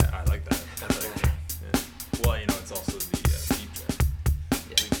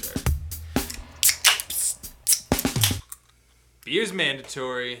Beer's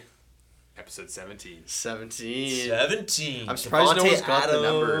mandatory. Episode 17. 17. I'm surprised no one's got the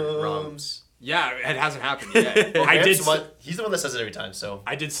number wrong. Yeah, it hasn't happened yet. Well, he's the one that says it every time, so.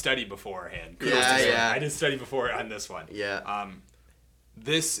 I did study beforehand. Yeah. I did study before on this one. Yeah.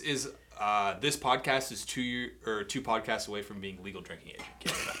 This podcast is two podcasts away from being legal drinking age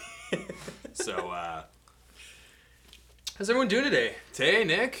in Canada. So, how's everyone doing today? Tay,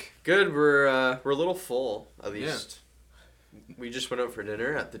 Nick? Good. We're a little full, at least. Yeah. We just went out for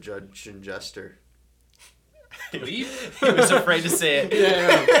dinner at the Judge and Jester. Leave? He was afraid to say it.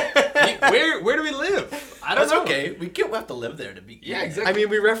 Yeah. Where do we live? I don't know. That's okay. We have to live there to be. Yeah, exactly. I mean,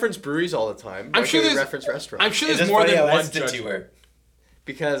 we reference breweries all the time. I'm sure we reference restaurants. I'm sure there's more than one Judge. You were.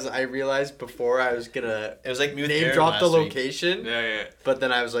 Because I realized before I was gonna it was like me with name Aaron drop the last week. location. Yeah. But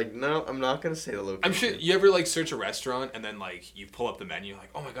then I was like, no, I'm not gonna say the location. I'm sure you ever like search a restaurant and then like you pull up the menu like,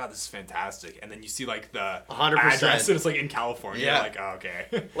 oh my god, this is fantastic, and then you see like the 100%. address and it's like in California. Yeah. You're like, oh,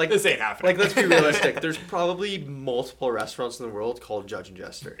 okay, Like this ain't happening. Like, let's be realistic. There's probably multiple restaurants in the world called Judge and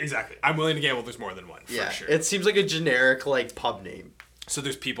Jester. Exactly. I'm willing to gamble there's more than one. For sure. It seems like a generic like pub name. So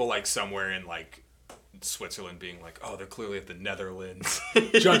there's people like somewhere in like Switzerland being like, oh, they're clearly at the Netherlands.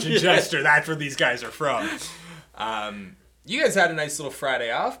 Judge and Jester, that's where these guys are from. You guys had a nice little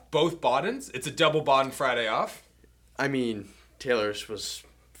Friday off. Both Bodens. It's a double Boden Friday off. I mean, Taylor's was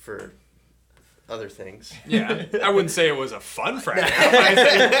for other things. Yeah. I wouldn't say it was a fun Friday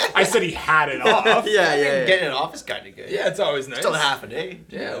off. I said he had it off. Yeah. Getting it off is kind of good. Yeah, it's always nice. Still half a day.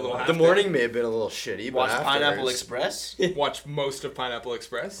 Yeah, a little half The day. morning may have been a little shitty, Watch but Pineapple afterwards- Express. Watch most of Pineapple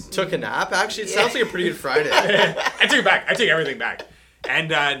Express. Took a nap. Actually, it sounds like a pretty good Friday. I take it back. I take everything back. And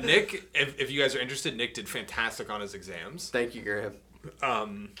Nick, if you guys are interested, Nick did fantastic on his exams. Thank you, Graham.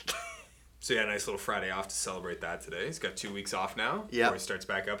 So yeah, a nice little Friday off to celebrate that today. He's got 2 weeks off now Yep. before he starts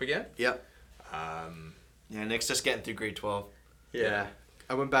back up again. Yep. Yeah, Nick's just getting through grade 12. Yeah.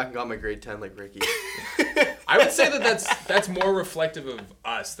 I went back and got my grade 10 like Ricky. I would say that's more reflective of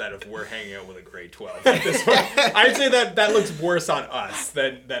us that if we're hanging out with a grade 12 at this point. I'd say that looks worse on us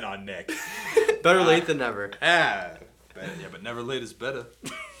than on Nick. Better late than never. Yeah, but never late is better.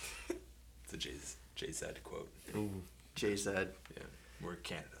 It's a Jay-Z quote. Ooh, Jay said. Yeah, we're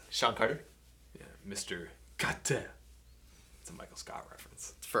Canada. Sean Carter. Yeah, Mr. Carter. It's a Michael Scott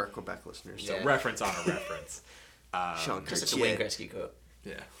reference. It's for our Quebec listeners. So Yeah. reference on a reference. Sean Just Carter. a Wayne Gretzky quote.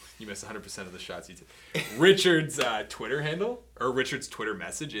 Yeah, you miss 100% of the shots you take. Richard's Twitter handle, or Richard's Twitter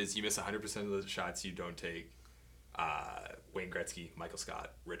message is, you miss 100% of the shots you don't take. Wayne Gretzky, Michael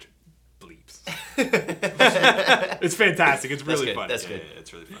Scott, Richard bleeps. It's fantastic. It's really good. funny. That's good. Yeah,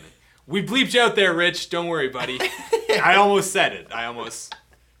 it's really funny. We bleeped you out there, Rich. Don't worry, buddy. I almost said it.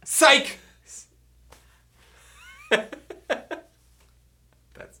 Psych!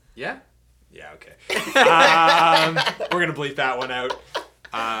 Yeah? Yeah, okay. We're going to bleep that one out.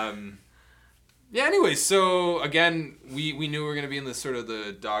 Yeah, anyways, so again, we knew we were going to be in the sort of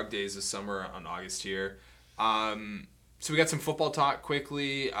the dog days of summer on August here. So we got some football talk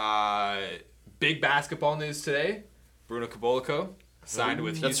quickly. Big basketball news today. Bruno Caboclo signed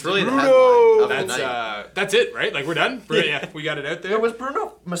with Houston. That's really the Bruno! headline of the night. That's it, right? Like, we're done? Yeah, we got it out there. Was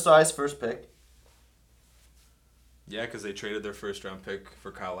Bruno Masai's first pick? Yeah, because they traded their first round pick for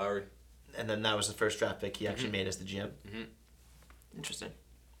Kyle Lowry. And then that was the first draft pick he actually made as the GM. Mm-hmm. Interesting.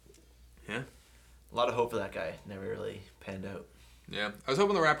 Yeah. A lot of hope for that guy. Never really panned out. Yeah. I was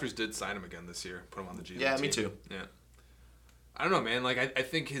hoping the Raptors did sign him again this year. Put him on the G League Yeah, me team. too. Yeah. I don't know, man. Like, I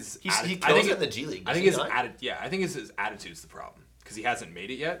think his... He kills it in the G League. I think his attitude's the problem. Because he hasn't made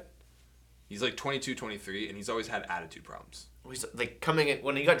it yet. He's like 22, 23, and he's always had attitude problems. He's like coming in,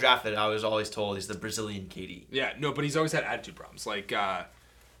 when he got drafted, I was always told he's the Brazilian KD. Yeah, no, but he's always had attitude problems. Like,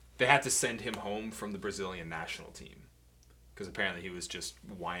 they had to send him home from the Brazilian national team. Because apparently he was just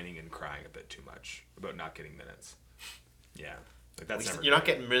whining and crying a bit too much about not getting minutes. Yeah. Like, that's never You're not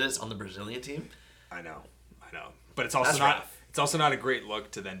getting minutes on the Brazilian team? I know. But it's also not a great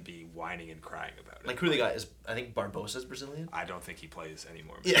look to then be whining and crying about it. Like, who they got is, I think Barbosa's Brazilian? I don't think he plays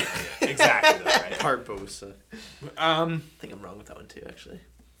anymore. Yeah. Exactly, though, right? Barbosa. I think I'm wrong with that one, too, actually.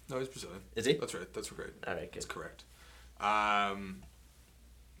 No, he's Brazilian. Is he? That's right. That's great. All right, good. That's correct.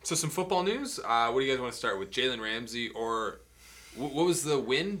 So some football news. What do you guys want to start with? Jalen Ramsey or what was the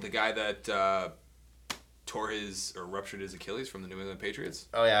win? The guy that ruptured his Achilles from the New England Patriots?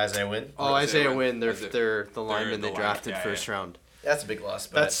 Oh, yeah, Isaiah Wynn. Oh, Isaiah Wynn. They're the the lineman they line, drafted yeah, first yeah. round. That's a big loss.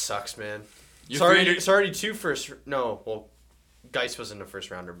 But That sucks, man. You're It's already two first... No, well, Geis wasn't a first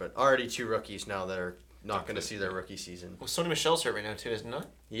rounder, but already two rookies now that are not going to see their rookie season. Well, Sony Michel's hurt right now too, isn't it?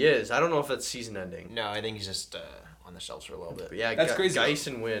 He is. I don't know if that's season ending. No, I think he's just on the shelves for a little bit. But yeah, That's crazy, Geis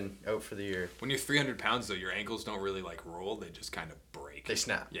and Wynn out for the year. When you're 300 pounds, though, your ankles don't really like roll; they just kind of break. They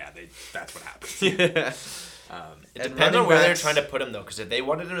snap. Yeah, that's what happens. Yeah. It And depends on running where they're backs- trying to put him though, because if they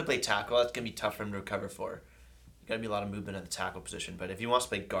wanted him to play tackle, that's gonna be tough for him to recover for. Got to be a lot of movement at the tackle position. But if he wants to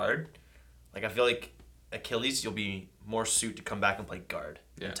play guard, like I feel like Achilles, you'll be more suited to come back and play guard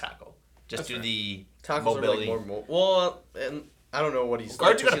Yeah. than tackle. Just That's due to fair. the Tackles mobility. are like more well, and I don't know what he's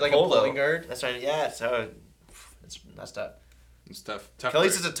Guards like. you Is got he to like pull a pulling though. guard? That's right. Yeah, so that's tough. It's tough. Tough.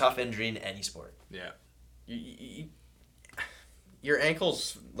 Achilles work. is a tough injury in any sport. Yeah. Your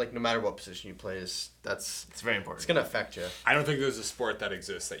ankles, like no matter what position you play, It's very important. it's gonna affect you. I don't think there's a sport that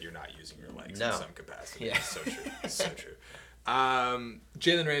exists that you're not using your legs in No. some capacity. Yeah. It's so true. It's so true.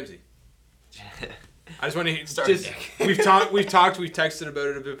 Jalen Ramsey. I just want to Sorry, just Nick. we've texted about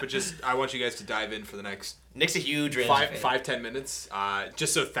it a bit, but just I want you guys to dive in for the next Nick's a huge Ramsey fan. 5-10 minutes,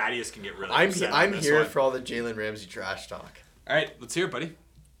 just so Thaddeus can get really. I'm upset on I'm this here one. for all the Jalen Ramsey trash talk. All right, let's hear it, buddy.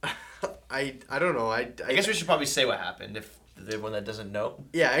 I don't know. I guess we should probably say what happened if the one that doesn't know.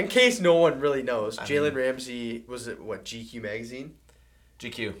 yeah. In case no one really knows, I Jalen mean- Ramsey was it what GQ magazine?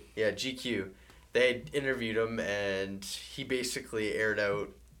 GQ. Yeah, GQ. They interviewed him and he basically aired out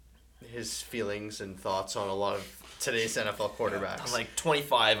his feelings and thoughts on a lot of today's NFL quarterbacks. I'm like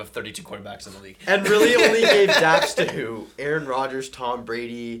 25 of 32 quarterbacks in the league. and really only gave daps to who? Aaron Rodgers, Tom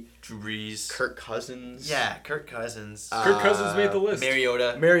Brady, Drew Brees. Kirk Cousins. Yeah, Kirk Cousins. Kirk Cousins made the list.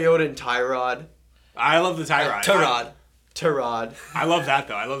 Mariota. Mariota and Tyrod. I love the Tyrod. Tyrod. I love that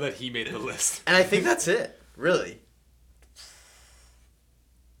though. I love that he made the list. And I think that's it. Really.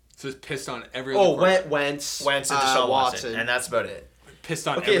 So it's pissed on every. Oh, other quarterback. Wentz. Wentz and Deshaun Watson. And that's about it. Pissed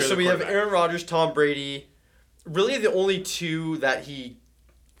on. Okay, every so other we have quarterback. Aaron Rodgers, Tom Brady. Really, the only two that he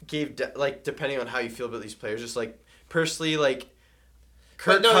gave, like, depending on how you feel about these players, just like personally, like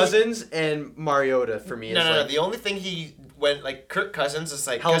Kirk no, Cousins and Mariota for me. No, is no, like, The only thing he went like Kirk Cousins is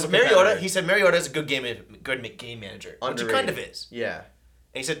like Hell of because a Mariota. competitor. He said Mariota is a good game manager, which he kind of is. Yeah.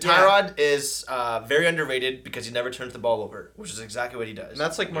 And he said Yeah. Tyrod is very underrated because he never turns the ball over, which is exactly what he does. And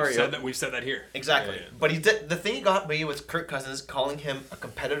that's like We've said that here. Exactly. Yeah, yeah. But he did the thing he got me was Kirk Cousins calling him a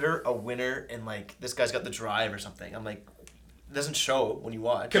competitor, a winner, and like this guy's got the drive or something. I'm like, it doesn't show when you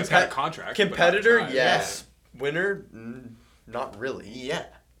watch. He's got a contract. but not competitor, a drive. yes. Winner, not really. Yeah.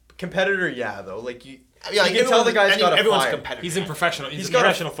 Competitor, yeah, though. Like you Yeah, you can tell the guy's got a everyone's fire. competitor. He's in professional. He's a got a-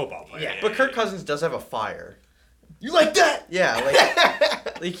 professional football player. Yeah, But Kirk Cousins does have a fire. You like that? Yeah,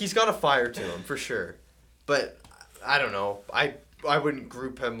 like he's got a fire to him for sure. But I don't know. I wouldn't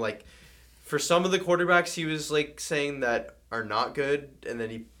group him like for some of the quarterbacks he was like saying that are not good, and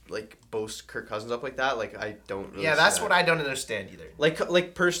then he like boasts Kirk Cousins up like that. Like I don't. Really Yeah, see that's that. what I don't understand either. like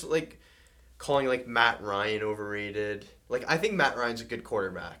calling like Matt Ryan overrated. Like I think Matt Ryan's a good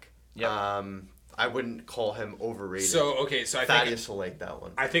quarterback. Yep. I wouldn't call him overrated. So okay, so I think Thaddeus will like that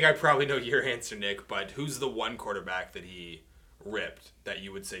one. I think I probably know your answer, Nick. But who's the one quarterback that he ripped that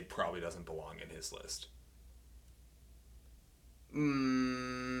you would say probably doesn't belong in his list?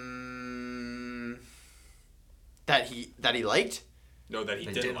 That he liked? No, that he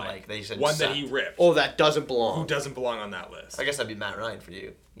They didn't didn't like. They said one sucked. that he ripped. Oh, that doesn't Who belong. doesn't belong on that list? I guess that'd be Matt Ryan for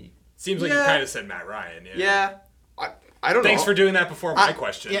you. Seems like you Yeah. kind of said Matt Ryan. Yeah. Yeah. I don't Thanks know. for doing that before my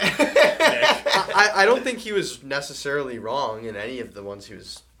question. Yeah. Nick. I don't think he was necessarily wrong in any of the ones he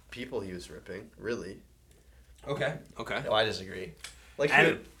was ripping, really. Okay. Okay. No, I disagree. Like And-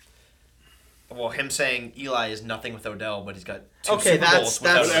 who? Well, him saying Eli is nothing with Odell, but he's got two Okay, Super that's- Bowls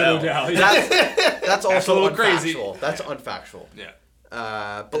with that's- Odell. Odell. That's also a little unfactual. crazy. That's unfactual. Yeah.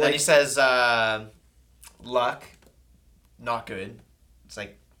 But But then like he says, Luck, not good. It's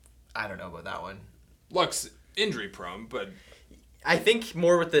like, I don't know about that one. Luck's injury prone, but I think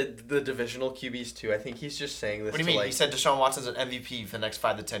more with the divisional QBs too. I think he's just saying this. What do you to mean? like, He said Deshaun Watson's an MVP for the next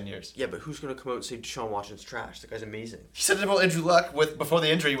 5 to 10 years. yeah, but who's gonna come out and say Deshaun Watson's trash? The guy's amazing. He said it about Andrew Luck before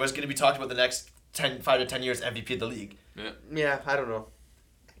the injury was going to be talked about the next 5 to 10 years MVP of the league. yeah. Yeah, I don't know.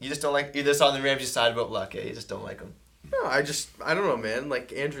 You just don't like, you're just on the Ramsey side about Luck, eh? You just don't like him. No, I don't know, man.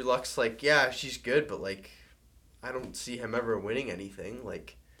 Like Andrew Luck's like, yeah, she's good, but like, I don't see him ever winning anything.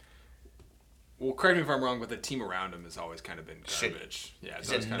 Like, Well, correct me if I'm wrong, but the team around him has always kind of been Shit. garbage. Yeah, He's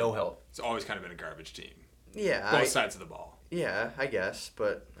had no help. It's always kind of been a garbage team. yeah, Both sides of the ball. I guess,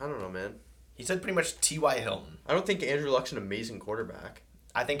 but I don't know, man. He said pretty much T.Y. Hilton. I don't think Andrew Luck's an amazing quarterback.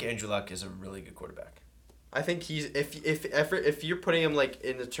 I think Andrew Luck is a really good quarterback. I think he's if you're putting him like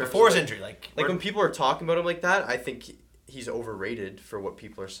in the terms Before of, his like, injury, like when people are talking about him like that, I think he's overrated for what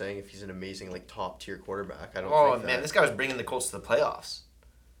people are saying. If he's an amazing like top tier quarterback, I don't. oh think man, that. this guy was bringing the Colts to the playoffs.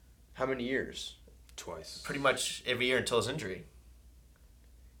 How many years? Twice. pretty much every year until his injury.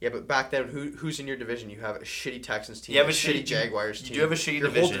 Yeah, but back then, who's in your division? You have a shitty Texans team. You have a shitty shitty- Jaguars you team. do have a shitty Your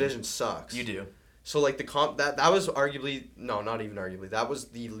division. whole division sucks. You do. So like the that was arguably not even arguably, that was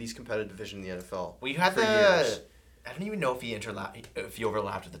the least competitive division in the NFL. Well, you had for the. years. I don't even know if he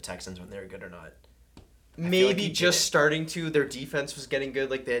overlapped with the Texans when they were good or not. Maybe like he just did. starting to. Their defense was getting good.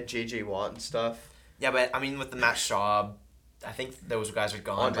 Like they had J.J. Watt and stuff. Yeah, but I mean, with the Matt Schaub, I think those guys are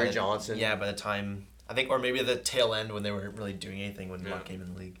gone. Andre by the- Johnson. Yeah, by the time I think, or maybe at the tail end when they weren't really doing anything when Yeah. Luck came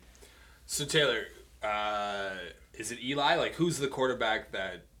in the league. So Taylor, is it Eli? Like, who's the quarterback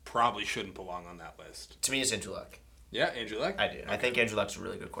that probably shouldn't belong on that list? To me, it's Andrew Luck. Yeah, Andrew Luck. I do. I Okay. think Andrew Luck's a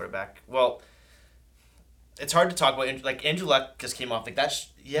really good quarterback. Well, it's hard to talk about. Like Andrew Luck just came off like that.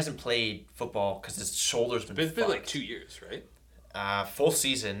 He hasn't played football because his shoulder's been. It's been like fucked. 2 years, right? Full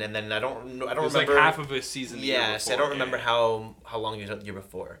season, and then I don't It was remember like half of his season. The year Yes, I before. don't remember Yeah. how long he was out the year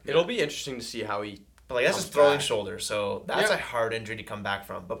before. It'll be interesting to see how he. But like that's his Comes throwing back. shoulder, so that's Yeah. a hard injury to come back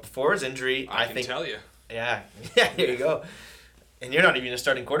from. But before his injury, I I can think tell you. yeah, here you go. And you're not even a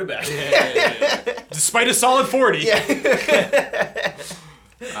starting quarterback. Despite a solid 40. Yeah.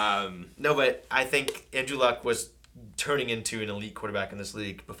 Um, No, but I think Andrew Luck was turning into an elite quarterback in this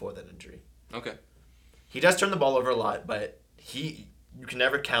league before that injury. okay. He does turn the ball over a lot, but you can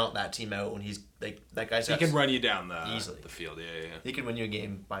never count that team out when he's like that guy's He got- can run you down Easily. the field. Yeah. he can win you a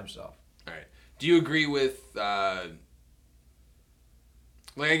game by himself. All right. Do you agree with?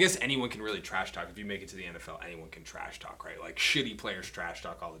 Like, I guess anyone can really trash talk. If you make it to the NFL, anyone can trash talk, right? Like, shitty players trash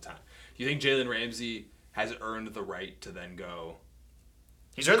talk all the time. Do you think Jalen Ramsey has earned the right to then go?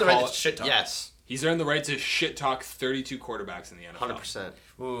 He's earned the right Call to it- shit talk. Yes, He's earned the right to shit talk 32 quarterbacks in the NFL. 100%.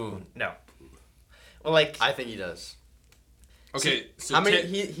 Ooh, no. Well, like I think he does. Okay, so How many? Ta-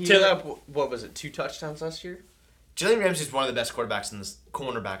 He Taylor- had up, what was it? 2 touchdowns last year. Jalen Ramsey's one of the best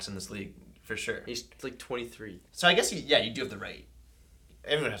cornerbacks in this league for sure. He's like 23. So I guess you do have the right.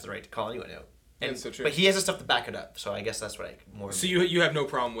 Everyone has the right to call anyone out. Yeah, And, so true. But he has the stuff to back it up. So I guess that's what I more. So you have no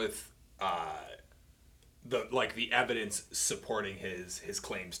problem with the evidence supporting his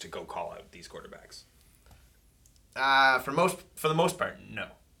claims to go call out these quarterbacks. For the most part, no.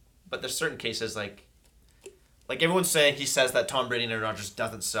 But there's certain cases like everyone's saying he says that Tom Brady and Aaron Rodgers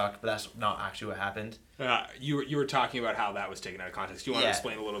doesn't suck, but that's not actually what happened. You were talking about how that was taken out of context. Do you want to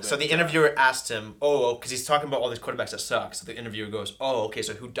explain a little bit? So the interviewer asked him, because he's talking about all these quarterbacks that suck. So the interviewer goes, oh, okay,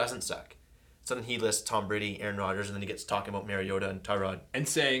 so who doesn't suck? So then he lists Tom Brady, Aaron Rodgers, and then he gets talking about Mariota and Tyrod. And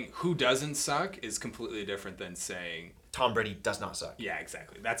saying who doesn't suck is completely different than saying Tom Brady does not suck. yeah,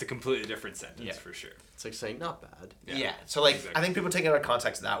 exactly. That's a completely different sentence Yeah. for sure. It's like saying not bad. Yeah. So like exactly. I think people take it out of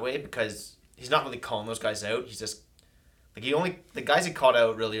context that way because he's not really calling those guys out. He's just like the guys he called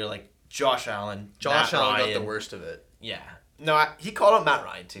out really are like Josh Allen. Josh Matt Allen Ryan. got the worst of it. Yeah. No, he called out Matt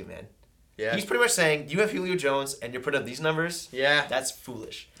Ryan too, man. Yeah. He's pretty much saying you have Julio Jones and you're putting up these numbers. Yeah. That's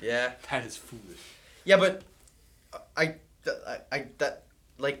foolish. Yeah. That is foolish. Yeah, but that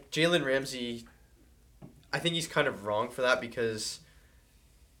like Jalen Ramsey, I think he's kind of wrong for that because,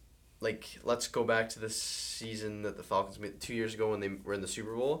 like, let's go back to the season that the Falcons made 2 years ago when they were in the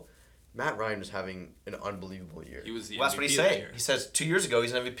Super Bowl. Matt Ryan was having an unbelievable year. He was the Well, that's what MVP he's that saying. year. He says 2 years ago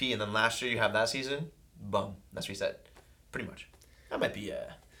he's an MVP and then last year you have that season, bum. That's what he said. Pretty much. That might be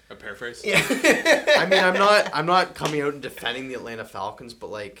A paraphrase. yeah. I mean, I'm not coming out and defending the Atlanta Falcons, but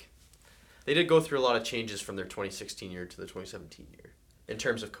like, they did go through a lot of changes from their 2016 year to the 2017 year in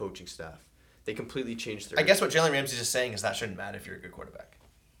terms of coaching staff. They completely changed their. I guess what Jalen Ramsey's just saying is that shouldn't matter if you're a good quarterback.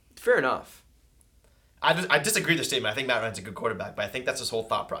 Fair enough. I disagree with the statement. I think Matt Ryan's a good quarterback, but I think that's his whole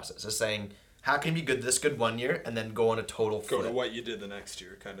thought process is saying how can you be this good 1 year and then go on a total Go to flip? what you did the next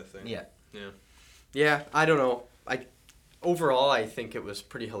year, kind of thing. Yeah. Yeah. Yeah, I don't know. Overall, I think it was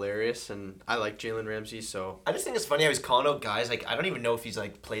pretty hilarious, and I like Jalen Ramsey, so I just think it's funny how he's calling out guys. Like I don't even know if he's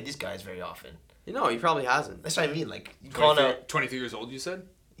like played these guys very often. he probably hasn't. That's what I mean. Like you calling 23, out. 23 years old, you said?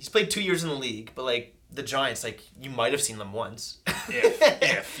 He's played 2 years in the league, but like the Giants, like you might have seen them once.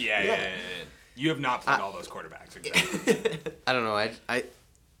 If. Yeah. Yeah. You have not played all those quarterbacks, exactly. I don't know.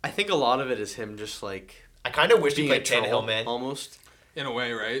 I think a lot of it is him just like I kind of wish he being a played troll, Tannehill, man. almost. In a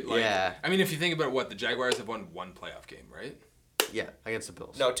way, right? Like, Yeah. I mean, if you think about what, the Jaguars have won one playoff game, right? Yeah, against the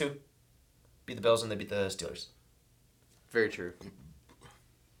Bills. No, 2. Beat the Bills and they beat the Steelers. Very true.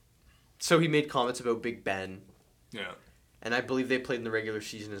 So he made comments about Big Ben, Yeah, and I believe they played in the regular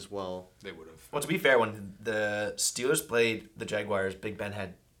season as well. they would have. Well, to be fair, when the Steelers played the Jaguars, Big Ben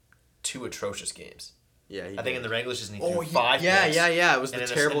had 2 atrocious games. Yeah, he I think did. in the regular season he Oh, threw 5 yeah, picks. yeah. It was And the in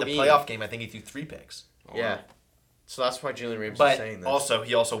terrible in the game. playoff game, I think he threw 3 picks. Oh, Yeah. wow. So that's why Jalen Ramsey's But saying this. also,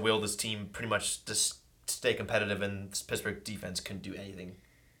 he also willed his team pretty much to stay competitive, and Pittsburgh defense couldn't do anything.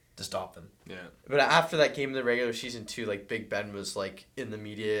 to stop them. Yeah. But after that game in the regular season too, like Big Ben was like in the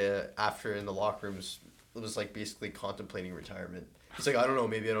media after in the locker rooms was like basically contemplating retirement. He's like, I don't know,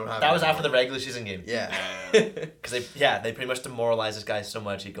 maybe I don't have. That was after the regular season game. Yeah. Because they pretty much demoralized this guy so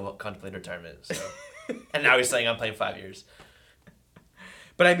much he could contemplate retirement. So, and now he's saying I'm playing 5 years.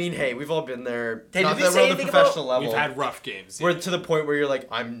 But I mean, hey, we've all been there. Hey, Not did we that say we're on the anything professional level. We've had rough games. We're to the point where you're like,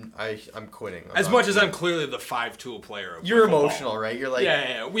 I'm quitting. As much as I'm clearly the 5-tool player. Of You're football. emotional, right? You're like,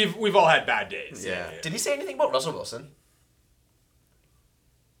 Yeah. We've all had bad days. Yeah. Did he say anything about Russell Wilson?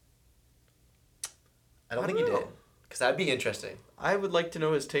 I don't think he know. did. Because that'd be interesting. I would like to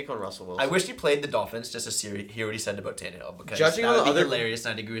know his take on Russell Wilson. I wish he played the Dolphins just to hear what he said about Tannehill. Because Judging that on would the be other- hilarious,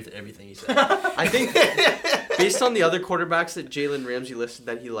 and I'd agree with everything he said. I think based on the other quarterbacks that Jalen Ramsey listed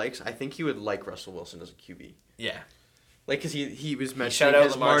that he likes, I think he would like Russell Wilson as a QB. Yeah. Like, because he was shout mentioning out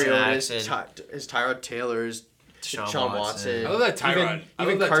his Lamar Mario, his Jackson. Tyrod Taylor, his Deshaun Sean Watson. Watson. I love that Tyrod.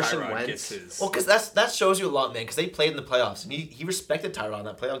 Even Carson Tyrod Wentz. gets his. Well, because that shows you a lot, man. Because they played in the playoffs, and he respected Tyrod in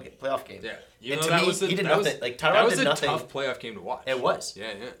that playoff game. Yeah. And to me, he did nothing. Like, Tyrod that was did a nothing. tough playoff game to watch. It was.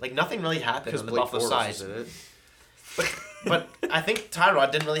 Yeah. Like, nothing really happened Because on the Blake Buffalo Bortles side. was in it. But I think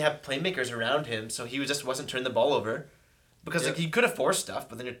Tyrod didn't really have playmakers around him, so he just wasn't turning the ball over. Because like, he could have forced stuff,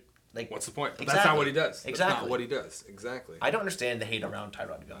 but then you're like, What's the point? But Exactly. That's not what he does. That's Exactly. not what he does. Exactly. I don't understand the hate around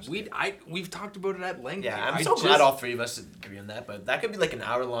Tyrod, to be honest. with you. We've talked about it at length. Yeah, here. I'm I so glad all three of us agree on that, but that could be like an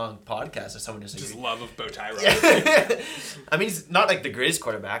hour-long podcast if someone just disagrees. love of Bo Tyrod. Yeah. I mean, he's not like the greatest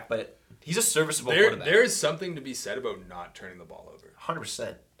quarterback, but he's a serviceable quarterback. There is something to be said about not turning the ball over.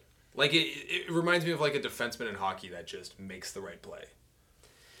 100%. Like it reminds me of like a defenseman in hockey that just makes the right play.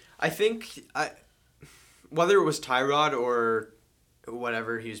 I think whether it was Tyrod or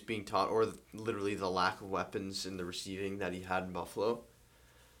whatever he was being taught, or literally the lack of weapons in the receiving that he had in Buffalo.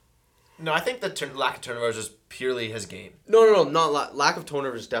 No, I think the lack of turnovers is purely his game. No, not lack of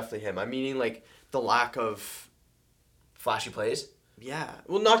turnovers is definitely him. I'm meaning like the lack of. Flashy plays. Yeah,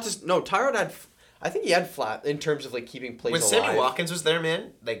 well, not just Tyrod had. I think he had flat in terms of like keeping plays When alive. Sammy Watkins was there,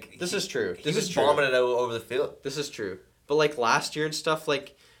 man, like This is true. He This was is true. bombing it out over the field. This is true. But like last year and stuff,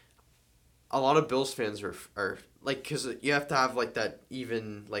 like a lot of Bills fans are like, because you have to have like that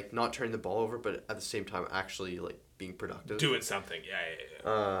even like not turning the ball over, but at the same time actually like being productive. Doing something.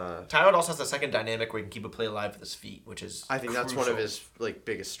 Yeah. Tyrod also has the second dynamic where he can keep a play alive with his feet, which is I think that's one of crucial. his like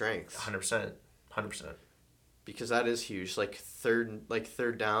biggest strengths. 100%. Because that is huge. Like third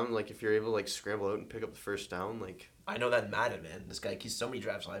down, like if you're able to like scramble out and pick up the first down, like I know that in Madden, man. This guy keeps so many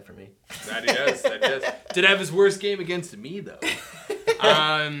drives alive for me. That he does. Did have his worst game against me though.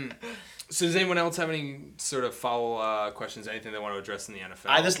 So does anyone else have any sort of follow questions? Anything they want to address in the NFL?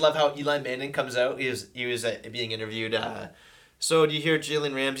 I just love how Eli Manning comes out. He was being interviewed. So do you hear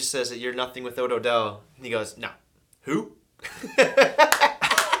Jalen Ramsey says that you're nothing without Odell? And he goes, no. Who?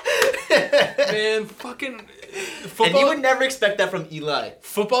 Man, fucking And you would never expect that from Eli.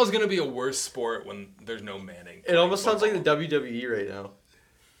 Football's gonna be a worse sport when there's no Manning. it almost sounds like football. the WWE right now.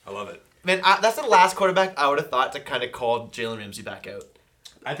 I love it. Man, that's the last quarterback I would have thought to kind of call Jalen Ramsey back out.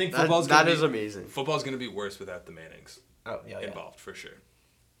 I think That football's is amazing. Football's gonna be worse without the Mannings Oh, yeah. involved for sure.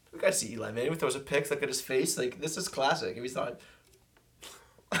 We gotta see Eli Manning. He throws a pick, look at his face. Like, this is classic. If he's not...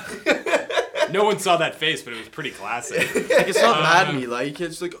 No one saw that face, but it was pretty classic. Like it's not Madden, Eli. You can't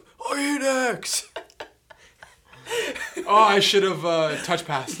just like, I hate X. Oh, I should have touch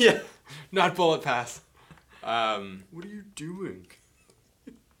pass. Yeah. Not bullet pass. What are you doing?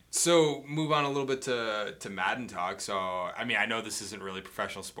 So move on a little bit to Madden talk. So I mean, I know this isn't really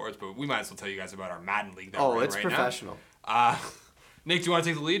professional sports, but we might as well tell you guys about our Madden league that Oh, we're in it's right professional. now. Nick, do you want to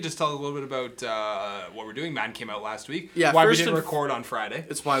take the lead? Just tell us a little bit about what we're doing. Madden came out last week. Yeah, Why we first didn't and- record on Friday.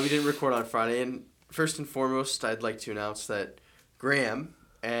 It's why we didn't record on Friday. And first and foremost, I'd like to announce that Graham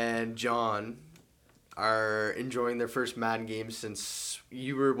and John are enjoying their first Madden game since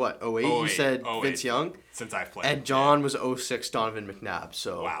you were, what, 08? You 08, said 08. Vince Young? Since I've played. And John was 06 Donovan McNabb.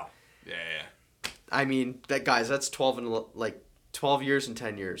 So, Wow. Yeah. I mean, that's 12 years and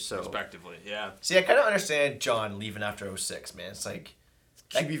 10 years. So, Respectively. Yeah. See, I kind of understand John leaving after 06, man. It's like...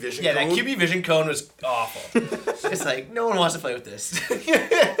 QB vision Yeah, cone? that QB vision cone was awful. It's like, no one wants to play with this. But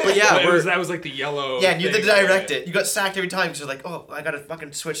yeah, that was like the yellow. Yeah, and you had to thing. direct it. You got sacked every time because you're like, oh, I got to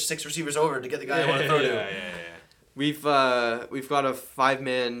fucking switch 6 receivers over to get the guy I want to throw to. Yeah. we've got a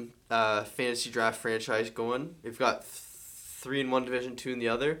 5-man fantasy draft franchise going. We've got 3 in one division, 2 in the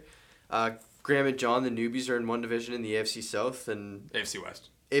other. Graham and John, the newbies, are in one division in the AFC South and AFC West.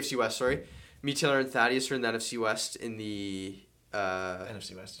 AFC West. Sorry, me, Taylor, and Thaddeus are in the NFC West in the.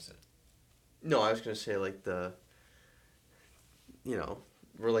 NFC West, is it? No, I was gonna say like the.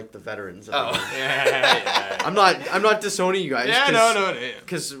 we're like the veterans. Oh. Yeah. I'm not disowning you guys. Yeah, no. Yeah.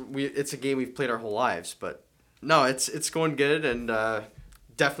 Because it's a game we've played our whole lives, but no, it's going good, and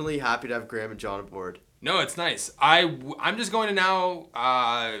definitely happy to have Graham and John aboard. No, it's nice. I'm just going to now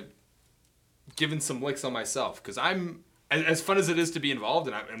giving some licks on myself because I'm as fun as it is to be involved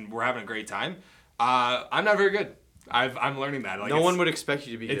and we're having a great time. I'm not very good. I'm learning that. Like, no one would expect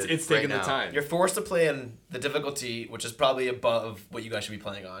you to be good. It's right taking the now. time. You're forced to play in the difficulty, which is probably above what you guys should be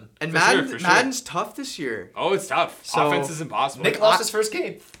playing on. And For sure. Madden's tough this year. Oh, it's tough. So- Offense is impossible. Nick lost his first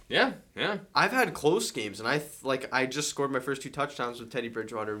game. Yeah. I've had close games, and I just scored my first 2 touchdowns with Teddy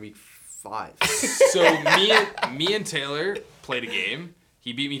Bridgewater in week 5. So me and Taylor played a game.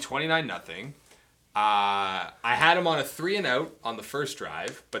 He beat me 29-0. I had him on a 3-and-out on the first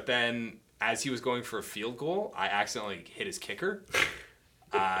drive, but then as he was going for a field goal, I accidentally hit his kicker.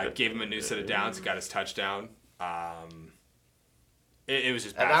 Gave him a new set of downs, got his touchdown. It was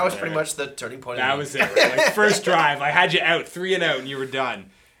just bad. And that from was there. pretty much the turning point. That was it. Right? Like first drive, I had you out 3-and-out, and you were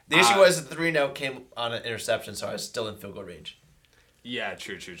done. The issue was the 3-0 came on an interception, so I was still in field goal range. Yeah,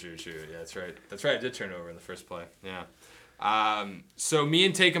 true. Yeah, that's right. I did turn over in the first play. Yeah. So me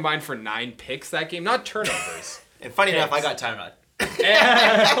and Tay combined for 9 picks that game, not turnovers. And funny enough, I Picks. got Tyrod.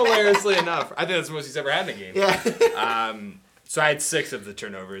 Hilariously enough, I think that's the most he's ever had in a game. Yeah. So I had 6 of the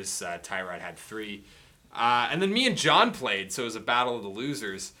turnovers. Tyrod had 3, and then me and John played. So it was a battle of the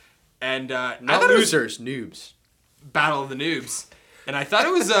losers, and I Not thought it was losers, noobs. battle of the noobs, and I thought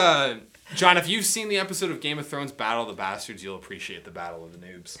it was John. If you've seen the episode of Game of Thrones, Battle of the Bastards, you'll appreciate the battle of the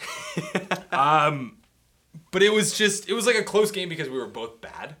noobs. But it was like a close game because we were both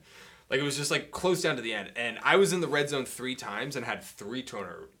bad. Like, it was just, like, close down to the end. And I was in the red zone 3 times and had 3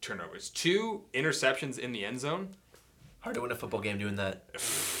 turnovers. 2 interceptions in the end zone. Hard to win a football game doing that.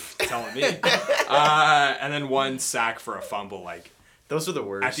 Telling me. And then 1 sack for a fumble. Like, Those are the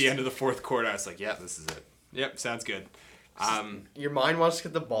worst. at the end of the 4th quarter, I was like, yeah, this is it. Yep, sounds good. Your mind wants to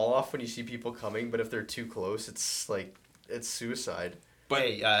get the ball off when you see people coming, but if they're too close, it's suicide. But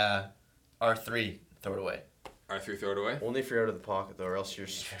Hey, R3, throw it away. R3 throw it away. Only if you're out of the pocket, though, or else you're...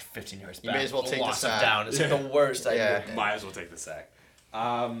 You're 15 yards You back. may as well take the Lost him sack. down. It's like the worst idea. Yeah. Might as well take the sack.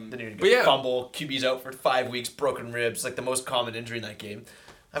 Then you're But gonna yeah. fumble, QB's out for 5 weeks, broken ribs, like the most common injury in that game.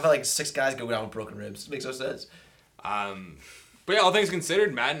 I've had like 6 guys go down with broken ribs. It makes no sense. But yeah, all things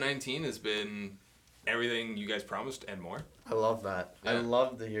considered, Madden 19 has been everything you guys promised and more. I love that. I Yeah.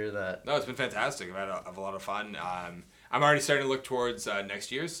 love to hear that. No, it's been fantastic. I've had a lot of fun. I'm already starting to look towards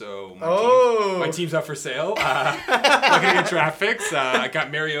next year, so my team's up for sale. Looking at draft picks. I got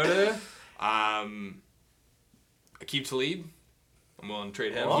Mariota, Aqib Talib. I'm willing to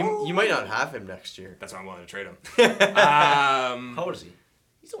trade him. You might not have him next year. That's why I'm willing to trade him. How old is he?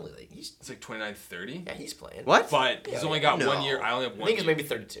 He's only like It's like 29, 30. yeah, he's playing. What? But he's Yeah, only got no. 1 year. I only have I 1 think he's year. maybe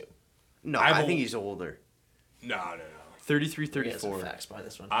 32. No, I I will- think he's older. No. 33, He has some 34. facts behind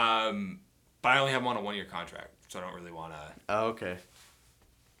this one. But I only have him on a 1 year contract, so I don't really want to. Oh, okay.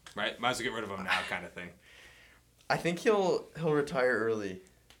 Right? Might as well get rid of him now, kind of thing. I think he'll retire early.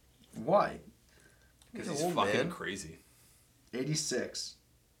 Why? Because He's he's old, fucking man. crazy. 86.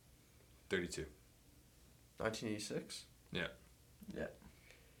 32. 1986? Yeah. Yeah.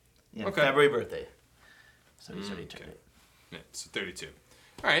 Yeah. Okay. February birthday. So he's already Okay. turned it. Yeah, so 32.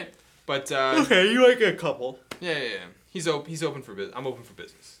 All right. But Okay, you like a couple. yeah. He's open for business. I'm open for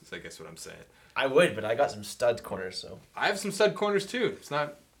business. Is I guess what I'm saying. I would, but I got some stud corners, so. I have some stud corners too. It's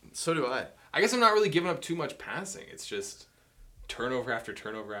not. So do I. I guess I'm not really giving up too much passing. It's just turnover after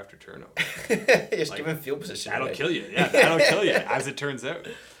turnover after turnover. Just Like, give him field position. That'll away. kill you. Yeah, that'll kill you. As it turns out.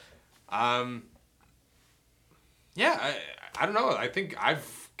 Yeah, I don't know. I think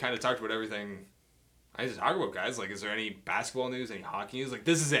I've kind of talked about everything I need to talk about, guys. Like, is there any basketball news, any hockey news? Like,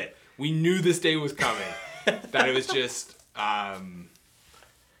 this is it. We knew this day was coming. That it was just. Yeah,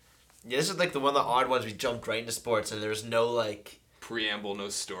 this is like the one of the odd ones we jumped right into sports, and there was no like. Preamble, no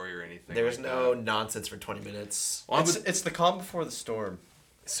story or anything. There was like no that. nonsense for 20 minutes. Well, It's the calm before the storm.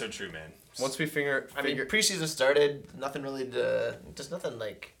 so true, man. Once we I mean, preseason started, nothing really just nothing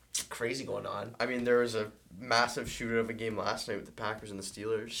like crazy going on. I mean, there was a massive shootout of a game last night with the Packers and the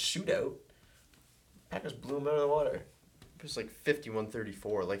Steelers. Shootout. Packers blew them out of the water. It was like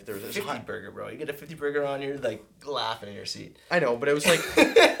 51-34. Like there was this 50 burger, bro. You get a 50 burger on, you're like laughing in your seat. I know, but it was like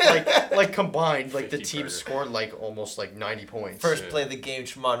like combined, like the 50 team burger. scored like almost like 90 points. First Yeah. play of the game,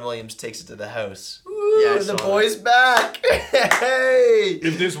 Tramon Williams takes it to the house. Yeah, I Ooh, saw the that. boy's back. Hey.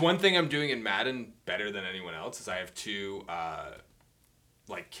 If there's one thing I'm doing in Madden better than anyone else is I have 2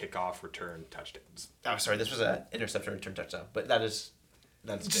 like kickoff return touchdowns. Oh, sorry, this was an interception return touchdown, but that is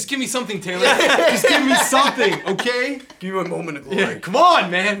That's Just good. give me something, Taylor. Just give me something, okay? Give you a moment of glory. Yeah, come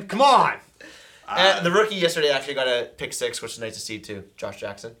on, man. Come on. The rookie yesterday actually got a pick 6, which is nice to see too. Josh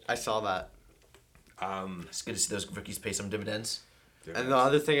Jackson. I saw that. It's good to see those rookies pay some dividends. And the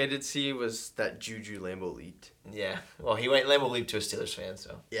other thing I did see was that Juju Lambeau leaked. Yeah. Well, he went Lambeau leap to a Steelers fan,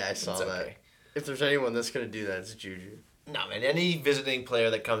 so. Yeah, I saw It's that. okay. If there's anyone that's gonna do that, it's Juju. No, man. Any visiting player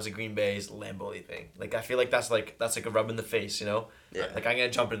that comes to Green Bay is Lambeau leaping. Like, I feel like that's like a rub in the face, you know? Yeah. Like, I'm gonna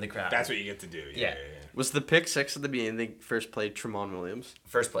jump in the crowd. That's what you get to do. Yeah. Was the pick 6 at the beginning? They first played Tremont Williams.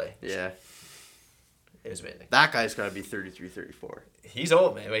 First play. Yeah. It was amazing. That guy's got to be 33, 34. He's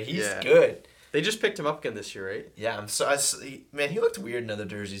old, man, but he's Yeah. good. They just picked him up again this year, right? Yeah, man, he looked weird in other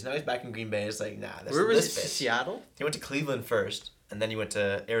jerseys. Now he's back in Green Bay. It's like, nah, Where was this he? fits. Seattle? He went to Cleveland first, and then he went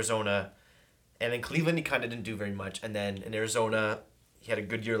to Arizona. And in Cleveland, he kind of didn't do very much. And then in Arizona, he had a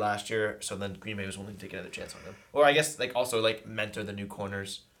good year last year, so then Green Bay was willing to take another chance on him. Or I guess, like, also, like, mentor the new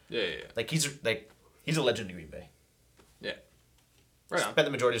corners. Yeah. Like, he's a legend in Green Bay. Yeah. Right on. Spent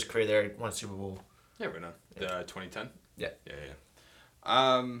the majority of his career there, won a Super Bowl. Yeah, right on. 2010? Yeah. Yeah.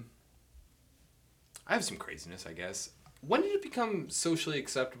 I have some craziness, I guess. When did it become socially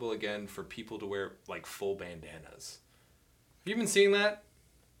acceptable again for people to wear, like, full bandanas? Have you been seeing that?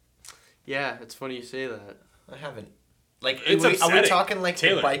 Yeah, it's funny you say that. I haven't. Like, It's are we upsetting. talking, like,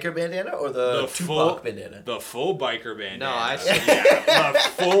 Taylor, the biker bandana or the Tupac bandana? The full biker bandana. No, I- Yeah, the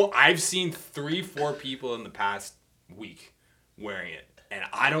full... I've seen 3-4 people in the past week wearing it, and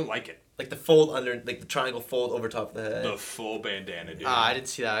I don't like it. Like the fold under, like the triangle fold over top of the head. The full bandana, dude. I didn't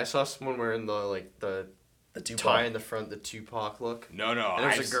see that. I saw someone wearing the Tupac. tie in the front, the Tupac look. No. And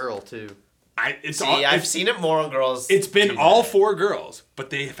there's a girl, too. I've seen it more on girls. It's been do all that. 4 girls, but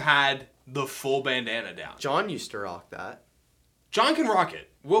they've had the full bandana down. John used to rock that. John can rock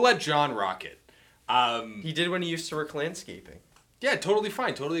it. We'll let John rock it. He did when he used to work landscaping. Yeah, totally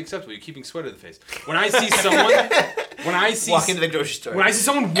fine, totally acceptable. You're keeping sweat to the face. When I see someone, Walk into the grocery store. when I see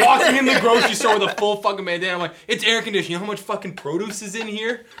someone walking in the grocery store with a full fucking bandana, I'm like, it's air conditioned. You know how much fucking produce is in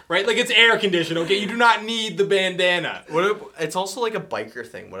here, right? Like it's air conditioned. Okay, you do not need the bandana. What if, it's also like a biker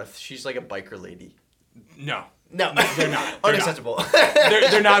thing. What if she's like a biker lady? No, No, they're not. Unacceptable.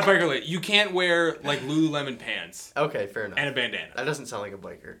 They're not biker lady. You can't wear like Lululemon pants Okay, fair enough. and a bandana. That doesn't sound like a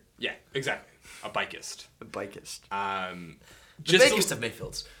biker. Yeah, exactly. A bikist. A bikist. The fakest of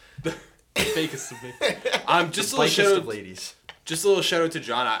Mayfields. The fakest of me. Just The a little shout bikest out, of ladies. just a little shout out to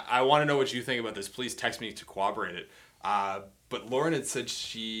John. I want to know what you think about this. Please text me to corroborate it. But Lauren had said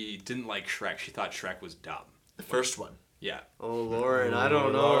she didn't like Shrek. She thought Shrek was dumb. The first one. Yeah. Oh, Lauren, I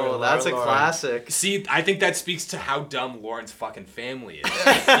don't know. Lauren, That's a Lauren. classic. See, I think that speaks to how dumb Lauren's fucking family is.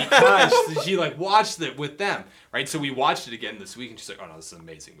 Because she like watched it with them, right? So we watched it again this week, and she's like, "Oh no, this is an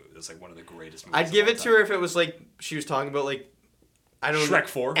amazing movie. This is like one of the greatest movies." I'd give it to her if it was like she was talking about like I don't know. Shrek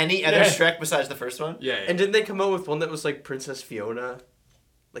 4. Any other Yeah. Shrek besides the first one? Yeah. And didn't they come out with one that was like Princess Fiona?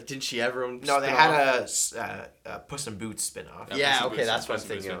 Like, didn't she ever own? No, they had a Puss in Boots spin-off. Yeah, Puss in okay, Boots, that's what I'm Puss in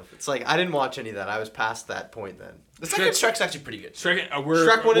Boots, thinking yeah. of. It's like I didn't watch any of that. I was past that point then. The second Shrek's actually pretty good. Shrek.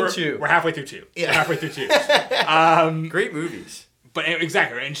 Shrek 1 and 2. We're halfway through 2. Yeah. We're halfway through 2. Great movies. But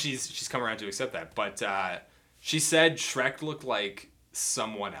exactly, and she's come around to accept that. But she said Shrek looked like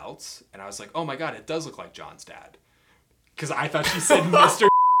someone else, and I was like, oh my god, it does look like John's dad, because I thought she said Mr.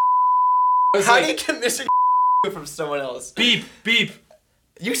 I was How like, do you get Mr. from someone else? beep beep.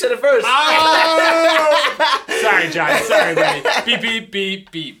 You said it first. Oh! Sorry, John. Sorry, buddy. Beep beep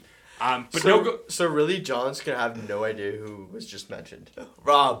beep beep. But no, So really, John's gonna have no idea who was just mentioned.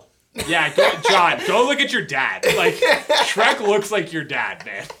 Rob. yeah, John, go look at your dad. Like Shrek looks like your dad,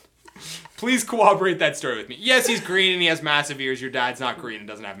 man. Please corroborate that story with me. Yes, he's green and he has massive ears. Your dad's not green and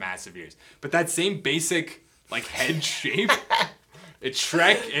doesn't have massive ears. But that same basic like head shape, it's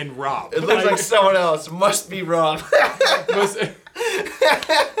Shrek and Rob. It looks like someone else. Must be Rob.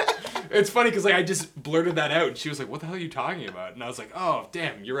 It's funny because like I just blurted that out and she was like, "What the hell are you talking about?" And I was like, "Oh,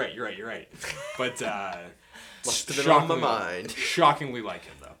 damn, you're right." But Must have been on my mind. Shockingly like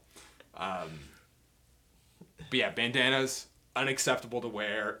him though. But yeah, bandanas unacceptable to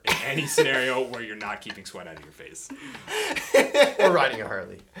wear in any scenario where you're not keeping sweat out of your face. Or riding a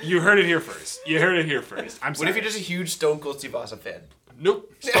Harley. You heard it here first. I'm sorry. What if you're just a huge Stone Cold Steve Austin fan?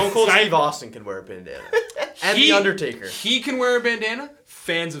 Nope. Stone Cold Steve Austin can wear a bandana. And The Undertaker. He can wear a bandana.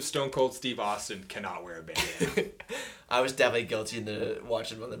 Fans of Stone Cold Steve Austin cannot wear a bandana. I was definitely guilty in the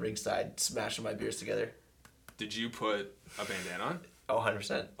watching on the ringside, smashing my beers together. Did you put a bandana on? Oh,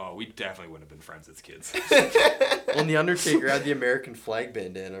 100%. Oh, we definitely wouldn't have been friends as kids. When The Undertaker had the American flag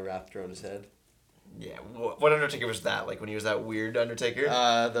bandana wrapped around his head. Yeah, what Undertaker was that? Like when he was that weird Undertaker?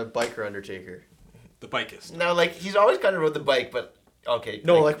 The biker Undertaker. The bikist. No, like he's always kind of rode the bike, but Okay.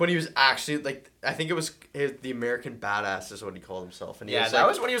 No, like when he was actually like I think it was the American Badass is what he called himself, and he yeah, was, that like,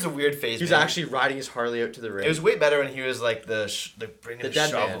 was when he was a weird phase. he was man. actually riding his Harley out to the ring. It was way better when he was like the bringing The the dead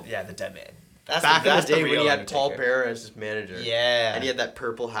shovel. man. Yeah, the dead man. That's back that's in the day when real he had Undertaker. Paul Bearer as his manager. Yeah. And he had that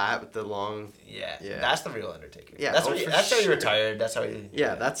purple hat with the long. Yeah. Yeah. That's the real Undertaker. Yeah, That's oh, what. for That's how he sure. retired. That's how he.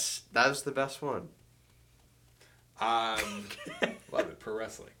 Yeah, that was the best one. Love it, pro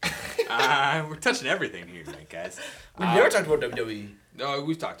wrestling. We're touching everything here tonight, guys. We never talked about WWE. No,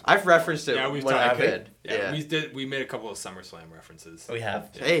 we've talked about I've referenced it Yeah, we've when I talked- could. Yeah, Yeah. we made a couple of SummerSlam references. We have.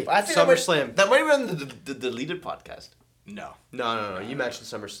 Hey, I think SummerSlam. That might have been the deleted podcast. No, No. You mentioned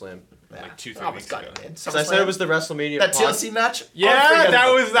SummerSlam. like 2-3 Oh my weeks God, ago. man. Because I said it was the WrestleMania. that TLC match. Yeah, Unforgettable.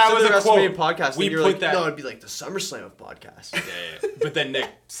 that was the a WrestleMania quote. podcast. We and you're put like, that. no, it'd be like the SummerSlam of podcasts. Yeah. But then Nick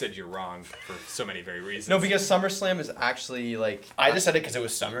said you're wrong for so many very reasons. No, because SummerSlam is actually like I just said it because it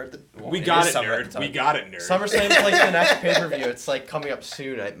was summer. we got is it, summer at the nerd. time. We got it, nerd. SummerSlam's like the next pay per view. It's like coming up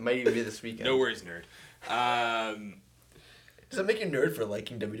soon. It might even be this weekend. No worries, nerd. Does that make you nerd for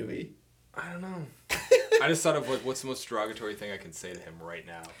liking WWE? I don't know. I just thought of what's the most derogatory thing I can say to him right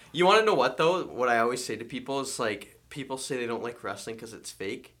now. You want to know what though? What I always say to people is like, people say they don't like wrestling because it's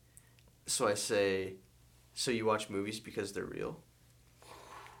fake. So I say, so you watch movies because they're real?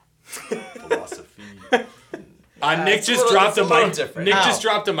 Philosophy. Nick it's a just little- dropped it's a a little mic. different. Nick How? just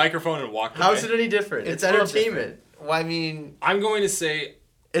dropped a microphone and walked away. How's it any different? It's a little entertainment. different. Well, I mean, I'm going to say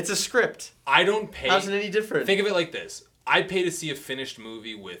It's a script. I don't pay. How's it any different? Think of it like this: I pay to see a finished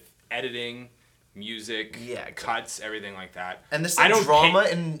movie with editing, music, Yeah, cuts, everything like that. and this I like don't drama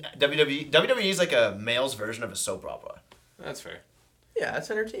pay- in WWE. WWE is like a male's version of a soap opera. That's fair. Yeah, it's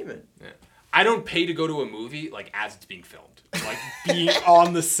entertainment. Yeah. I don't pay to go to a movie like as it's being filmed, like being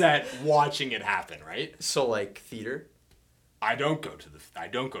on the set watching it happen. Right? So like theater. I don't go to the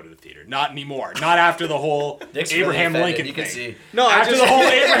theater. Not anymore. Not after the whole Nick's really Abraham offended, Lincoln you thing. can see. No, I After just- the whole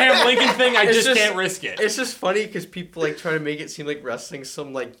Abraham Lincoln thing, I It's just can't risk it. It's just funny because people like try to make it seem like wrestling's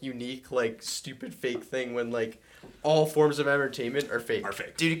some like unique, like stupid fake thing when like all forms of entertainment are fake. Are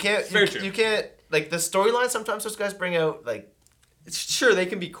fake. Dude, you can't. Very You, true. you can't like the storyline. Sometimes those guys bring out like. Sure, they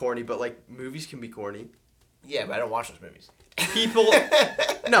can be corny, but like movies can be corny. Yeah, but I don't watch those movies. People,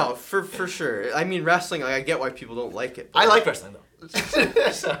 no, for sure. I mean, wrestling. Like, I get why people don't like it. but, I like wrestling though.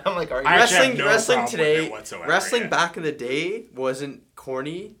 So I'm like, are you? I actually have wrestling. no Wrestling problem with today. it whatsoever, Wrestling yeah. back in the day wasn't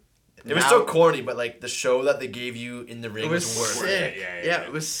corny. It was Now- still corny, but like the show that they gave you in the ring It was was worth it. sick. Yeah,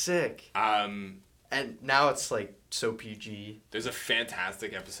 It was sick. And now it's like so PG. There's a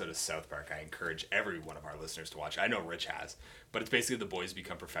fantastic episode of South Park I encourage every one of our listeners to watch. I know Rich has, but it's basically the boys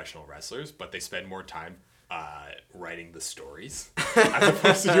become professional wrestlers, but they spend more time writing the stories as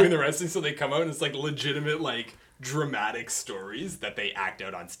opposed to doing the wrestling. So they come out and it's like legitimate, like dramatic stories that they act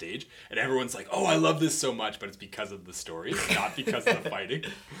out on stage, and everyone's like, "Oh, I love this so much," but it's because of the stories, not because of the fighting.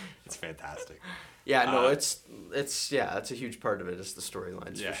 It's fantastic. Yeah, no, it's that's a huge part of it. Is the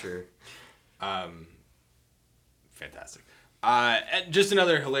storylines Yeah. for sure. Fantastic. And just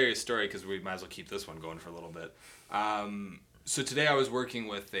another hilarious story because we might as well keep this one going for a little bit. So today I was working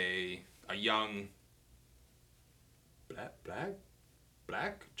with a young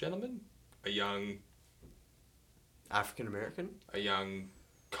black gentleman, a young African American.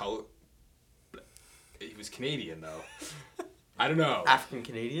 color. He was Canadian though. I don't know. African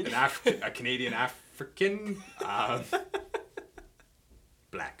Canadian. A Canadian African,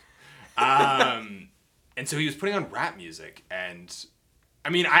 black. And so he was putting on rap music, and I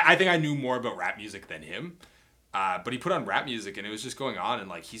mean, I think I knew more about rap music than him. But he put on rap music, and it was just going on, and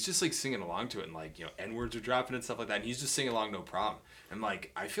like he's just like singing along to it, and like, you know, N-words are dropping and stuff like that, and he's just singing along, no problem. And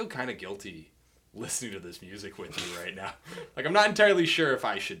like, I feel kind of guilty listening to this music with you right now. Like, I'm not entirely sure if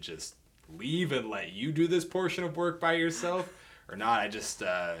I should just leave and let you do this portion of work by yourself or not. I just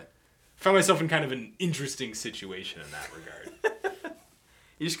found myself in kind of an interesting situation in that regard.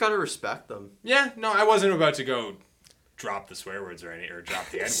 You just gotta respect them. Yeah, no, I wasn't about to go drop the swear words or drop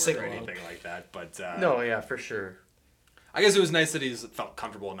the Sing N-word or along. anything like that, but No, yeah, for sure. I guess it was nice that he's felt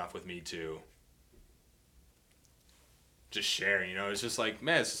comfortable enough with me to just share, you know. It's just like,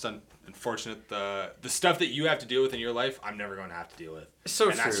 man, it's just unfortunate the stuff that you have to deal with in your life, I'm never going to have to deal with. It's so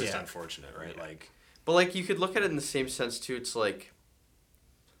and that's true. just Yeah. unfortunate, right? Like, But like you could look at it in the same sense too. It's like,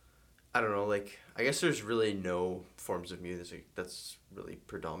 I don't know, like I guess there's really no forms of music that's really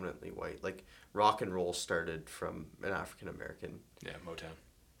predominantly white. Like rock and roll started from an African American. yeah, Motown.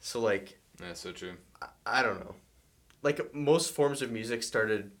 So like Yeah, so true. I don't know. Like most forms of music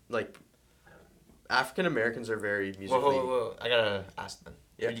started like African Americans are very musically. Whoa. I gotta ask then.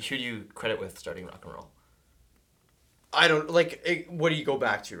 Yeah. Who do you credit with starting rock and roll? I don't like. What do you go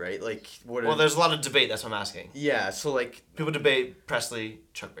back to, right? Like what? Well, there's a lot of debate. That's what I'm asking. Yeah. So like, People debate Presley,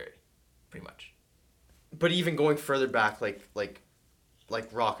 Chuck Berry, pretty much. but even going further back, like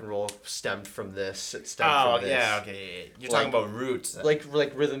rock and roll stemmed from this. It stemmed Oh from this. yeah, okay. You're Like- talking about roots. Like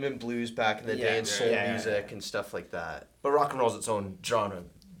rhythm and blues back in the Yeah, day and soul yeah. music and stuff like that. but rock and roll's its own genre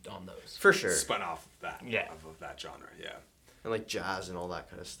on those. For sure. Spun off of that. Yeah. Of that genre. Yeah. And like jazz and all that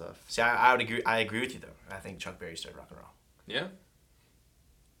kind of stuff. See, I would agree. I agree with you though. I think Chuck Berry started rock and roll. Yeah.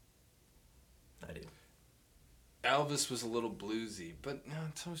 I do. Elvis was a little bluesy, but no,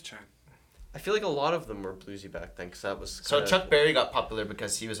 so was Chuck. I feel like a lot of them were bluesy back then because that was So kinda- Chuck Berry got popular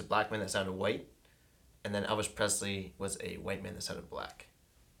because he was a black man that sounded white, and then Elvis Presley was a white man that sounded black.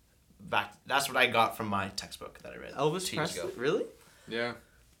 That's what I got from my textbook that I read. Elvis 2 years Presley? ago. Really? Yeah.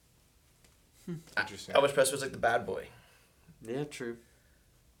 Interesting. Elvis Presley was like the bad boy. Yeah, true.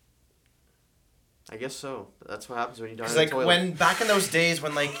 I guess so. That's what happens when you die Because in a like toilet. when back in those days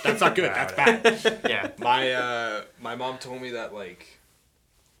when like That's not good. That's bad. yeah. My mom told me that like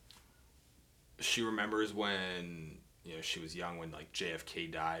she remembers when she was young when like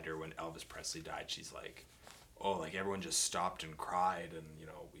JFK died or when Elvis Presley died. She's like, oh, like everyone just stopped and cried and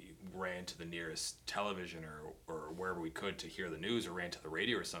we ran to the nearest television or wherever we could to hear the news or ran to the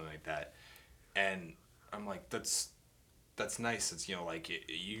radio or something like that. And I'm like, that's nice. It's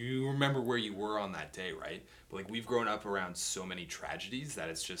you remember where you were on that day, right? But like we've grown up around so many tragedies that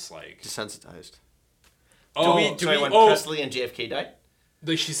it's just like desensitized. When Presley and JFK died?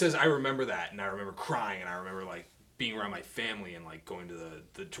 Like she says, I remember that, and I remember crying, and I remember like being around my family and like going to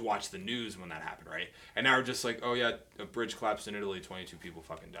the to watch the news when that happened, right? And now we're just like, oh yeah, a bridge collapsed in Italy, 22 people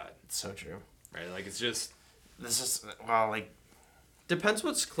fucking died, It's so true. right? Like it's just This is like Depends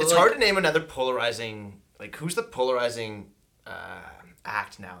what's it's hard to name another polarizing like who's the polarizing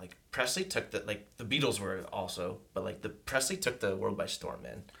act now. Like Presley took the Beatles were also, but like the Presley took the world by storm,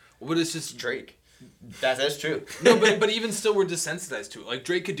 man. but it's just Drake. That is true. no, but even still, we're desensitized to it. Like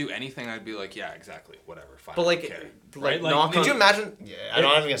Drake could do anything, I'd be like, yeah, exactly, whatever, fine. But, like, okay. like, right? knock Did you imagine? Yeah, I'm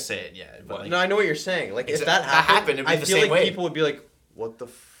not even gonna say it. Yeah, but What? like, No, I know what you're saying. Like if Exa- that that happened, happened, it'd be I the feel same like way. people would be like, "What the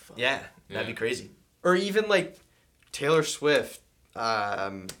fuck?" yeah, Yeah. that'd be crazy. Or even like Taylor Swift,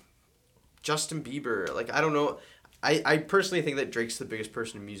 Justin Bieber. Like I don't know. I personally think that Drake's the biggest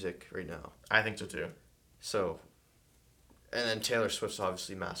person in music right now. I think so too. So, and then Taylor Swift's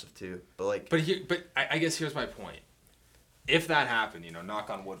obviously massive too. But like, But I guess here's my point. If that happened, knock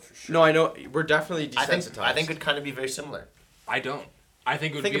on wood for sure. no, I know we're definitely desensitized. I think it'd kind of be very similar. I don't. I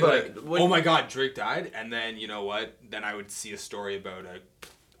think it would Think be about like, it. When- oh my God, Drake died, and then you know what? Then I would see a story about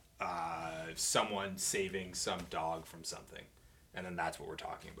someone saving some dog from something, and then that's what we're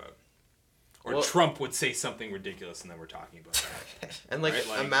talking about. Or Well- Trump would say something ridiculous, and then we're talking about that. And like, Right,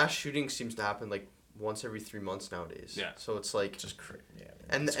 like- a mass shooting seems to happen like once every 3 months nowadays. Yeah. So it's like, Just yeah.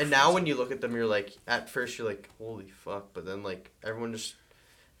 and now when you look at them, you're like, at first you're like, holy fuck, but then like everyone just,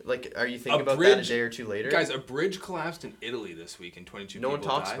 like, are you thinking about that a day or two later? Guys, a bridge collapsed in Italy this week, and 22 No people one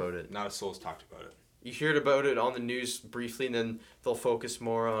talks died. about it. Not a soul's talked about it. You heard about it on the news briefly, and then they'll focus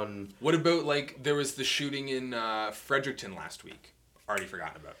more on. What about like there was the shooting in Fredericton last week? Already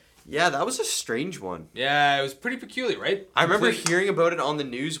forgotten about. Yeah, that was a strange one. Yeah, it was pretty peculiar, right? I remember Complete- hearing about it on the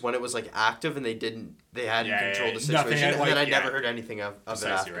news when it was like active and they hadn't Yeah, controlled yeah, the nothing situation, had, and then I like, never yeah. heard anything of it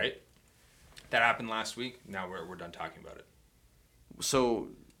Precisely, after. right? That happened last week. Now we're done talking about it. So,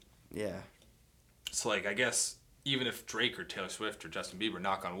 yeah. So like I guess even if Drake or Taylor Swift or Justin Bieber,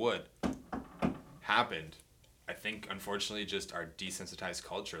 knock on wood, happened, I think unfortunately just our desensitized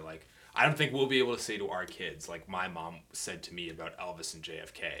culture, like I don't think we'll be able to say to our kids, like my mom said to me about Elvis and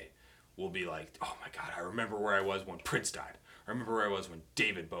JFK, we'll be like, oh my God, I remember where I was when Prince died. I remember where I was when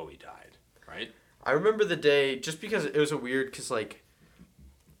David Bowie died, right? I remember the day, just because it was a weird, because like,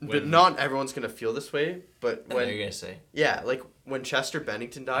 When- not everyone's going to feel this way, but What are you when, gonna say? yeah, like when Chester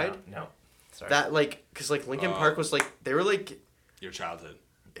Bennington died, No. Sorry. that like, because like Linkin Park was like, they were like, Your childhood.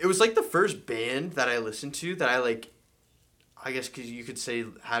 it was like the first band that I listened to that I like, I guess because you could say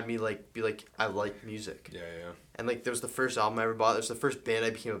had me like, be like, I like music. Yeah. And like, there was the first album I ever bought. It was the first band I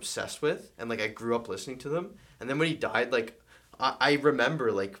became obsessed with. And like, I grew up listening to them. And then when he died, like, I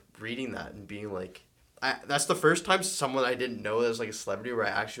remember like reading that and being like, that's the first time someone I didn't know that was like a celebrity where I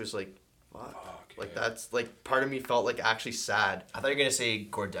actually was like, fuck. Fuck, Like, yeah. that's like, part of me felt like actually sad. I thought you were gonna say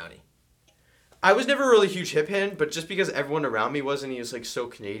Gord Downey. I was never a really huge hip fan, but just because everyone around me was and he was like so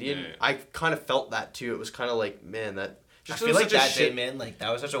Canadian, Yeah. I kind of felt that too. It was kind of like, man, that just I feel was like such a that day, shit. man. Like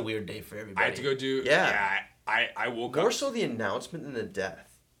that was such a weird day for everybody. I had to go do. Yeah. I woke More up. so the announcement than the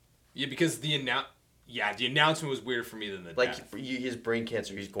death. Yeah, because the announcement was weirder for me than the Like death. he has brain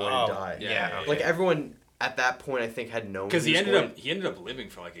cancer, he's going Oh, to die. Yeah. Like everyone at that point I think had known Because he was ended going- up living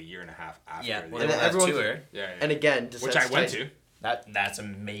for like a year and a half after. Yeah, the well, And they event. went on that everyone- tour. yeah. And again, Which I went desensitize- to. That's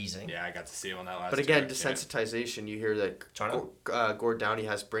amazing. Yeah, I got to see him on that last. But again, tour. desensitization. You hear that Toronto? Gord Downey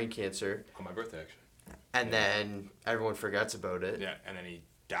has brain cancer, On my birthday, actually. and then everyone forgets about it. Yeah, and then he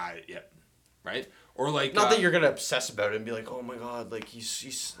died. Yep. Right. Or like. Not that you're gonna obsess about it and be like, oh my god, like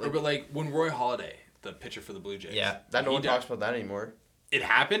he's Or like, but like when Roy Halladay, the pitcher for the Blue Jays. Yeah, that no he one died. talks about that anymore. It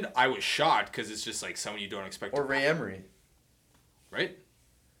happened. I was shocked because it's just like someone you don't expect. Or to Ray Emery. Right?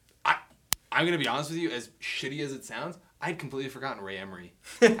 I'm going to be honest with you, as shitty as it sounds, I had completely forgotten Ray Emery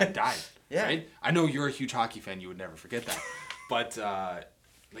had died. Yeah. Right? I know you're a huge hockey fan, you would never forget that. But,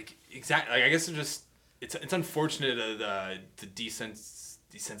 like, exactly, like, I guess it's unfortunate the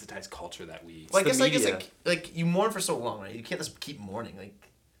desensitized culture that we... Well, I the guess like it's media. like you mourn for so long, right? You can't just keep mourning.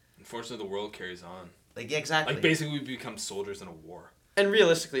 Unfortunately, the world carries on. Yeah, exactly. Like, basically, we become soldiers in a war. And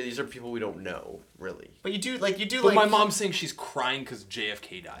realistically, these are people we don't know, really. But you do like But my mom's saying she's crying because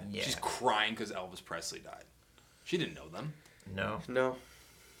JFK died. Yeah. She's crying because Elvis Presley died. She didn't know them. No. No.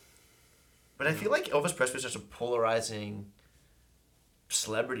 But I feel like Elvis Presley is such a polarizing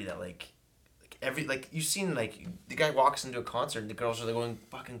celebrity that like every like you've seen like the guy walks into a concert and the girls are going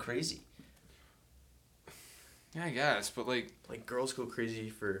fucking crazy. Yeah, I guess, but like... Like, girls go crazy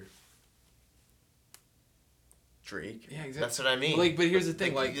for Drake. Yeah, exactly. That's what I mean. But here's the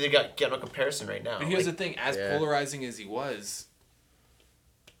thing, like... they got get no comparison right now. But here's like, the thing, as Yeah. polarizing as he was,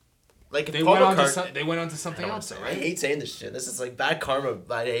 like if they Paul went on to McCartney- they went on to something I else, don't though, know, I right? hate saying this shit. This is like bad karma,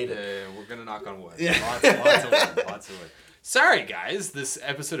 but I hate it. We're gonna knock on wood. Yeah. Lots of wood. Lots of wood. Sorry, guys. This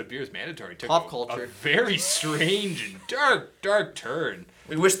episode of Beer is Mandatory took Pop a culture. very strange and dark turn.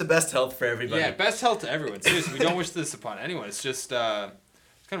 We wish the best health for everybody. Yeah, best health to everyone. Seriously, we don't wish this upon anyone. It's just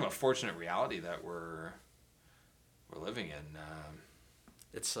it's kind of a fortunate reality that we're living in.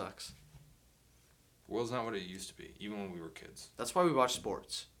 It sucks. The world's not what it used to be, even when we were kids. That's why we watch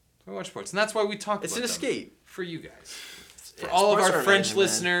sports. We watch sports, and that's why we talk It's about an them. escape. For you guys. For Yeah, all of sports our are French amazing, man.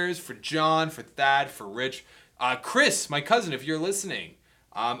 listeners, for John, for Thad, for Rich. Chris, my cousin, if you're listening.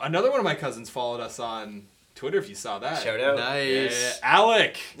 Another one of my cousins followed us on Twitter, if you saw that. Shout out. Nice. Yeah,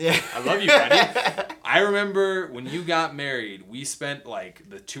 Alec. Yeah. I love you, buddy. I remember when you got married, we spent like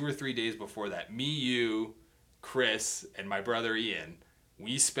the 2 or 3 days before that. Me, you, Chris, and my brother Ian.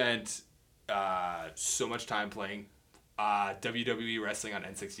 We spent so much time playing WWE wrestling on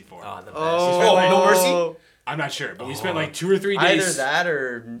N64. Oh, the best. Oh, No Mercy? I'm not sure, but we spent like 2 or 3 days. Either that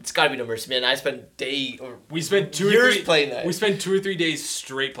or It's gotta be No Mercy, man. I spent We spent 2 or years 3 playing that. We spent 2 or 3 days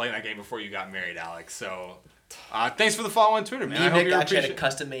straight playing that game before you got married, Alex. So, thanks for the follow on Twitter, man. Me I and hope Nick you actually had a appreciate.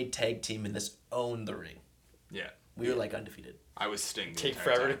 custom-made tag team in this owned the ring. Yeah, We were like undefeated. I was Sting. the take entire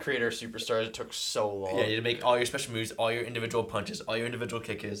forever to time. create our superstars. It took so long. Yeah, you had to make all your special moves, all your individual punches, all your individual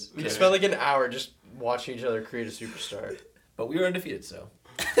kicks. We spent like an hour just watching each other create a superstar. But we were undefeated, so.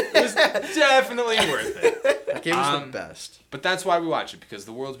 It was definitely worth it. That game was the Um, best. But that's why we watch it, because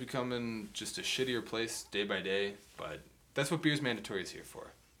the world's becoming just a shittier place day by day. But that's what Beer's Mandatory is here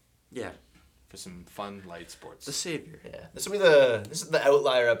for. Yeah, For some fun, light sports. the savior. Yeah. This is the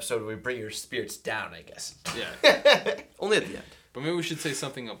outlier episode where we bring your spirits down, I guess. Yeah. Only at the end. But maybe we should say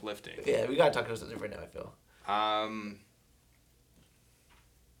something uplifting. Yeah, we gotta talk about something right now, I feel.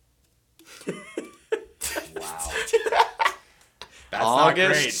 Wow. That's August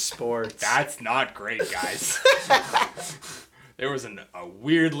not great. sports. That's not great, guys. There was a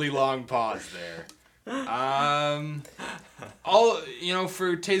weirdly long pause there.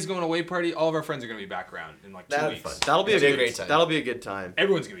 For Tay's going away party, all of our friends are gonna be back around in like 2 That'll be weeks. fun. That'll be It'll a be a good great time. That'll be a good time.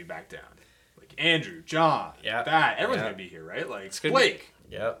 Everyone's gonna be back down. Like Andrew, John, Yeah. that everyone's Yeah. gonna be here, right? Like gonna Blake.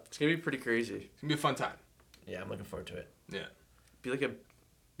 Yep. It's gonna be pretty crazy. It's gonna be a fun time. Yeah, I'm looking forward to it. Yeah. Be like a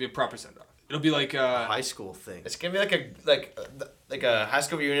Be a proper send off. It'll be like high school thing. It's gonna be like a high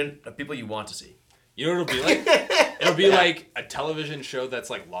school reunion of people you want to see. you know what it'll be like? It'll be like a television show that's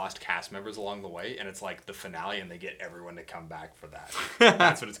like lost cast members along the way, and it's like the finale, and they get everyone to come back for that.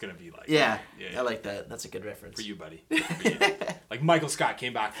 That's what it's gonna be like. Yeah, Yeah. I like that. That's a good reference. For you, buddy. For you. Like Michael Scott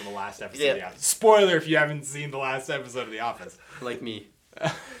came back from the last episode of The Yeah. Office. Spoiler if you haven't seen the last episode of The Office. Like me.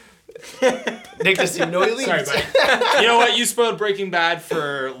 Nick doesn't even know he leaves. Sorry, buddy. You know what? You spoiled Breaking Bad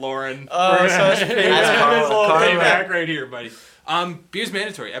for Lauren. Oh, We're so gonna- much payback. There's a Karma, little karma. payback right here, buddy. Beer's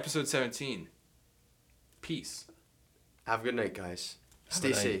Mandatory, episode 17. Peace. Have a good night, guys. a Stay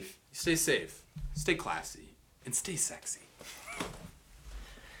night. safe. Stay safe, stay classy, and stay sexy.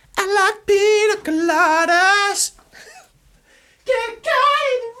 I like pina coladas.